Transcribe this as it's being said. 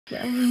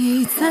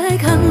没再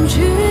抗拒，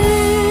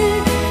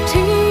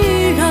轻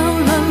易扰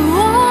乱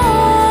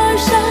我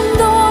闪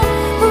躲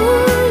不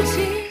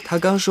及。他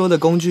刚说的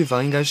工具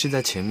房应该是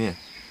在前面，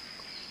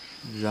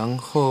然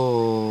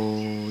后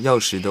钥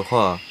匙的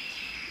话，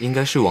应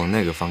该是往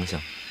那个方向。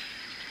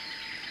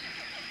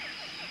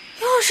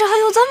钥匙还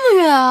有这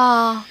么远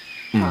啊？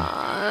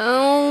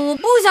我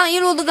不想一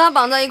路都跟他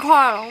绑在一块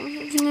儿了，我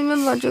先去那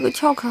边把这个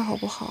撬开好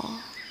不好？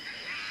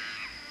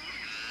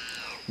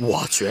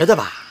我觉得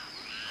吧，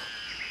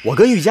我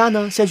跟玉佳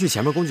呢，先去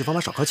前面工具房把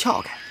手铐撬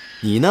开，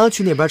你呢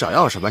去那边找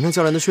钥匙，完成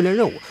教练的训练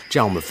任务，这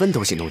样我们分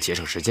头行动，节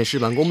省时间，事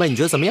半功倍。你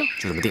觉得怎么样？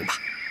就这么定吧。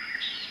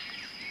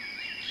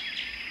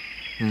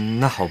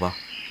那好吧。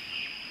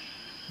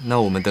那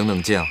我们等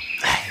等见啊。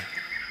哎，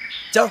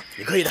加油，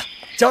你可以的，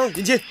加油，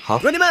云清。好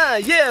 ，Ready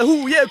man，耶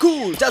呼耶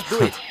酷 ，Just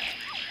do it。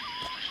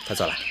他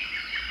走了。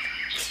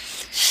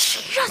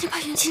谁让你把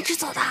云清支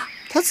走的？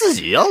他自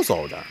己要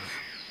走的。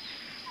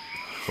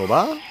走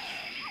吧。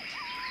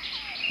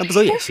那不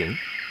走也行。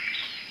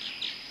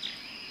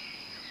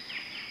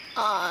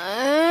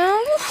哎，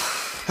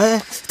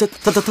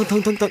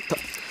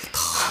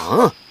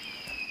疼！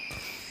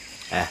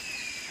哎，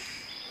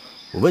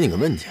我问你个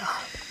问题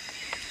啊，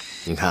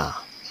你看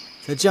啊，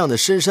在这样的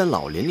深山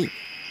老林里面，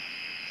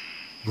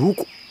如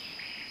果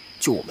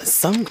就我们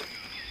3个，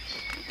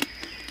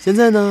现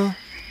在呢，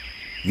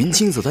云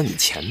清走在你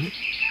前面，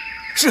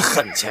是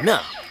很前面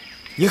啊，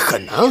你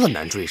很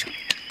难追上。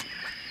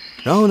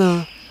然后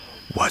呢，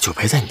我就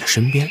陪在你的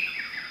身边。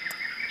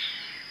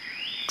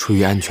出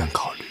于安全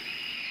考虑，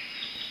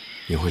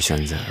你会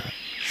选择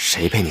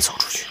谁陪你走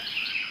出去？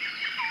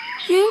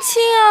云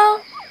清啊，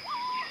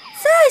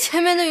在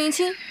前面的云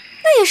清，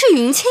那也是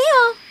云清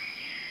啊。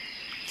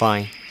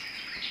Fine。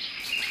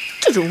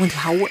这种问题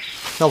还问？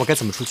那我该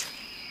怎么出去？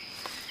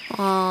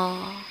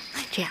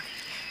这样，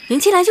云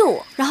清来救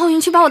我，然后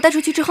云清把我带出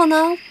去之后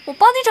呢，我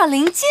帮你找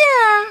零件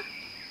啊。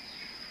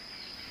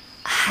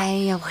哎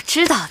呀，我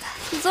知道的，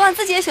你昨晚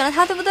自己也选了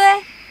他，对不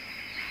对？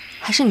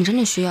还是你真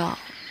的需要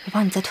我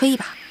帮你再推一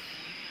把？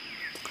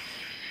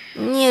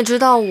你也知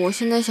道我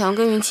现在想要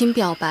跟云清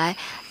表白，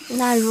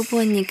那如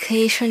果你可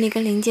以顺利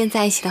跟林健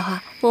在一起的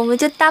话，我们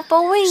就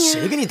double win 啊！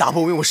谁跟你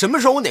double win？我什么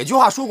时候我哪句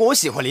话说过我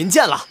喜欢林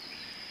健了？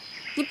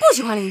你不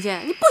喜欢林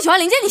健，你不喜欢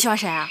林健，你喜欢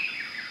谁啊？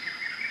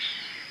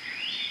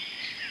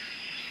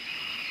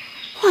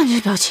哇，你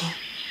这表情，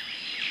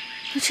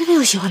你真的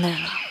有喜欢的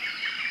人了？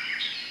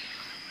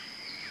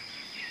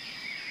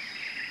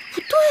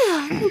不对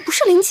啊，你不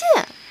是林健，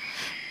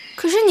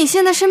可是你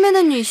现在身边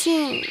的女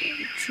性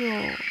就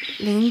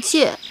林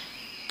健、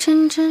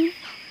珍珍，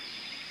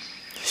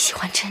喜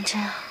欢珍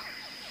珍啊？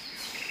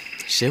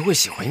谁会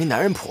喜欢一个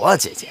男人婆啊，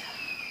姐姐？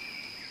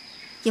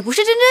也不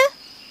是珍珍，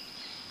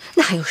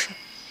那还有谁？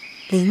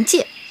林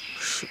健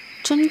是，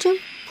珍珍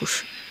不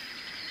是。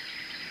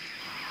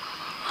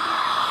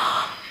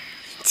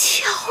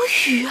乔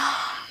宇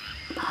啊！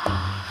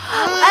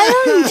哎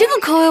呦，你这个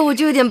口味我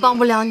就有点帮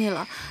不了你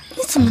了。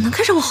你怎么能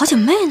看上我好姐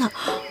妹呢？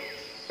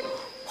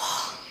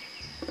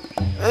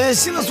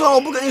行了，算了，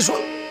我不跟你说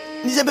了。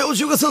你先陪我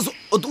去个厕所，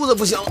我肚子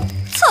不行了。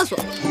厕所？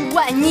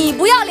喂，你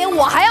不要脸，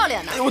我还要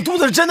脸呢！哎，我肚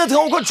子真的疼，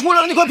我快出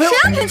来了，你快陪我。谁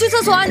让陪你去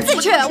厕所啊？你自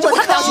己去，我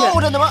才不要去。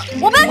我真的吗？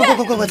我不要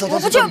去，快走，我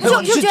不去，我不去，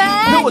我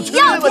不去！你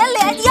要点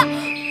脸，你要，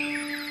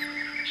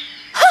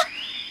哼，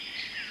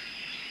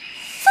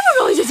这么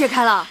容易就解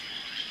开了？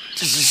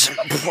这是什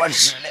么破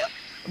质量？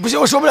不行，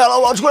我受不了了，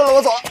我要出来了，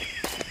我走了。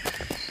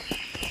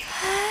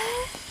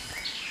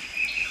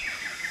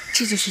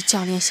这就是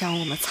教练想要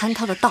我们参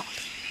透的道理。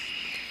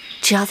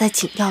只要在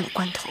紧要的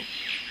关头，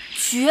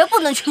绝不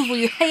能屈服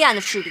于黑暗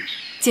的势力，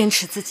坚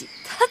持自己，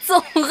他总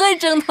会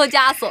挣脱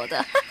枷锁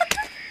的。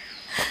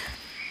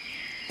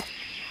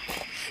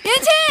云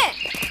清，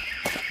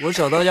我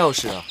找到钥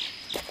匙了。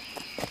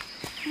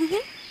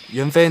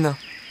袁飞呢？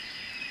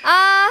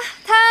啊，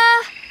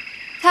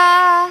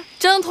他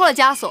挣脱了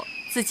枷锁，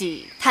自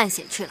己探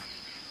险去了。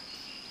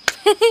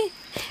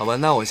好吧，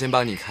那我先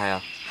帮你开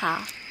啊。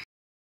好。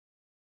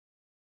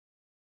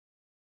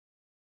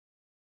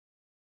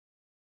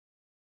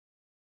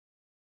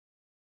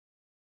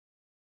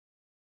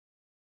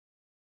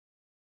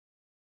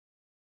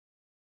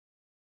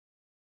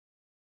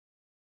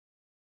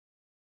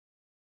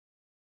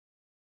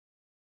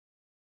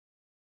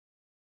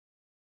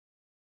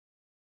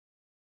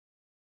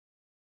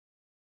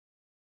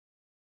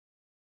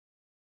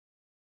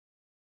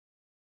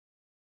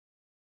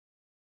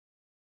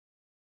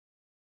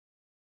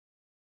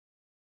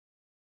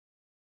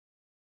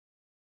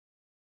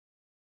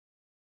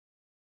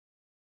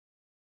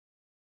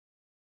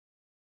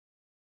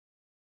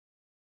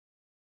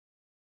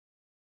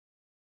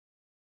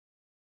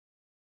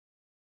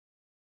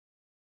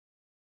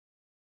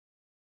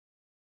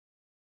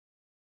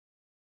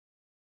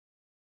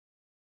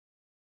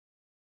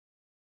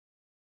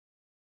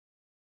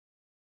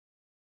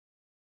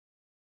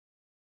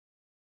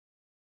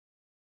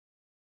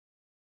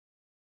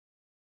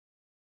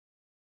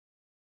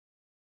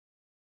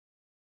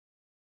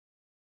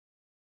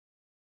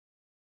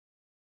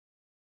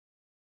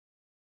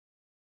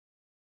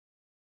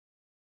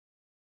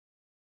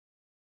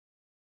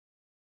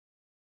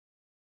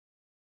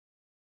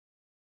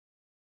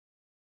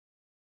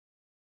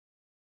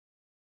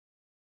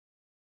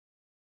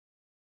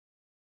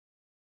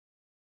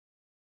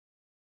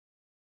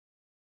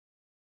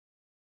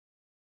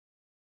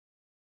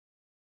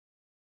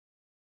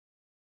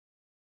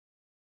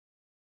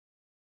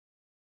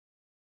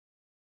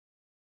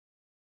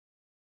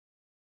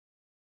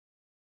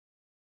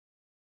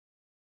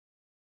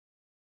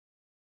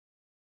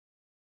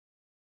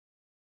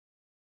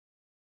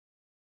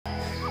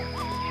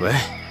喂，你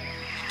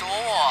躲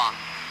我？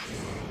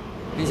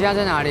你现在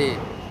在哪里？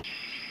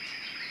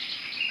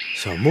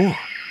小莫，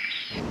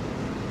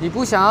你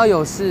不想要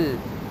有事，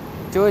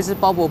就会是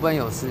包伯奔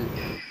有事。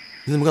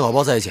你怎么跟老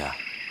包在一起啊？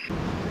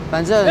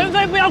反正袁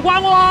飞不要管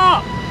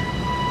我！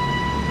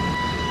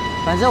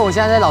反正我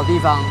现在在老地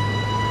方，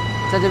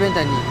在这边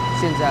等你。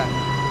现在，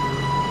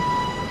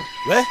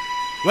喂，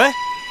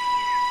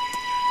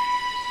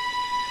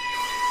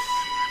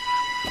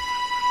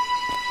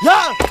呀！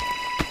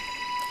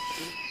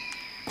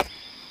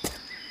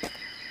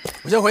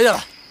我先回去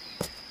了。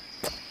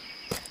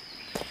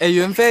哎，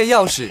袁飞，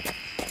钥匙。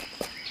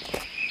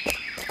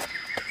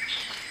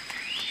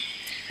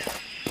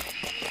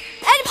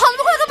哎，你跑那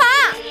么快干嘛？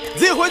你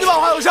自己回去吧，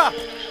我还有事。什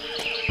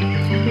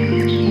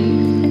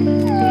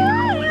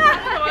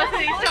么事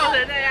情笑成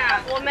这样？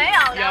我没有，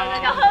有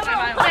喝过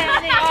水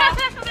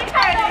你太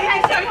厉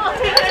害了。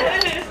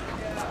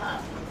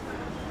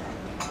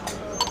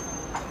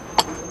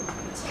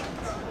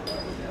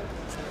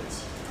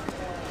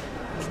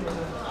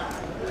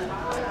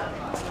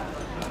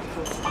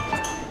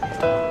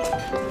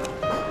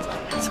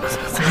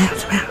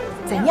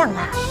怎样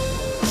啊？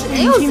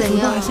没有怎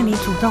样，还是你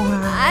主动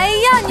啊？哎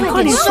呀，你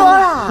快点说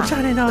啦！我下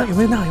练到有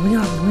没有闹？有没有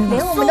闹？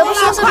连我们都不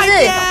说是不是？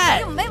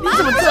你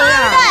怎么这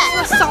样？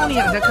那烧你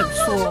两才肯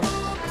说。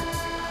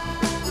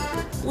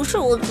不是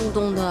我主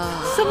动的。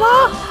什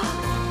么？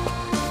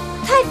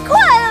太快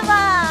了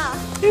吧！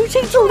于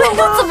青主动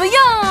又怎么样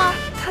啊？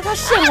他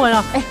献吻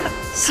了。哎，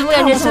什么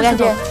感觉？什么感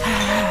觉？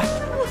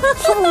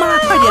舒服吗？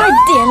快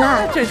点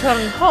啦！嘴唇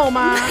很厚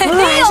吗？还是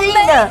硬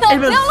的。哎，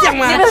不要这样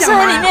吗？你们睡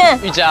在里面。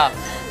玉佳，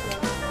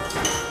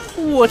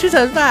我去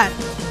盛饭。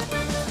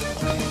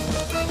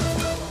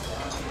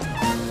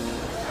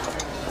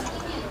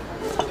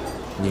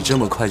你这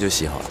么快就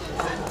洗好了？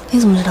你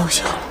怎么知道我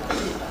洗好了？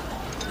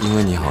因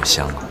为你好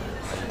香啊。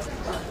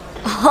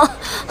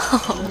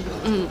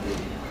嗯。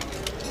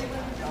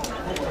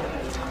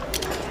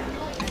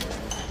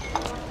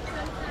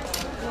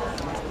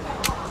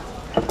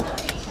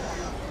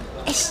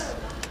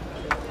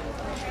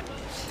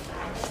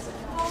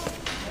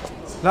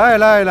来，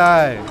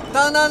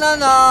当，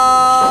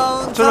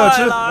吃了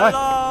吃，来。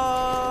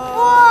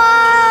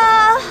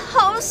哇，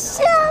好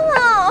香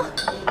哦！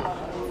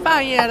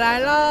饭也来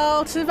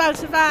喽，吃饭。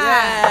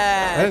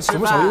哎，怎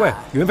么少一位？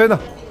袁飞呢？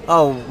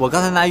哦，我刚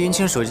才拿云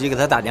清手机给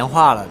他打电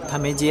话了，他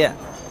没接。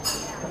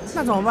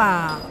那怎么办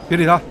啊？别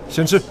理他，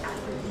先吃。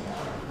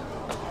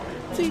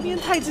这一天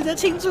太值得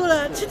庆祝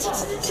了，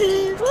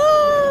吃！哇，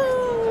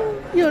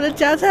有人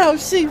夹菜，好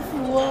幸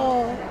福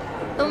哦！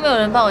都没有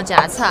人帮我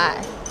夹菜。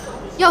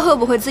要喝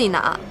不会自己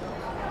拿。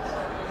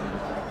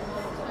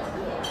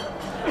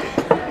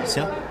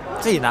行，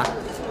自己拿就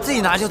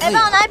自己。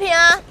帮我拿一瓶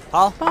啊！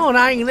好，帮我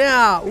拿饮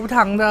料，无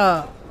糖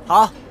的。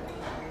好。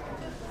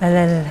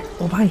来，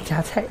我帮你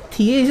夹菜，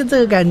体验一下这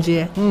个感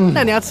觉。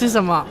那你要吃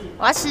什么？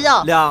我要吃肉。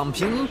2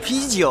瓶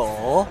啤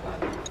酒。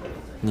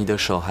你的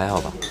手还好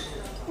吧？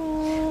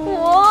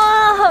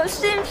哇，好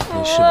幸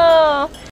福哦！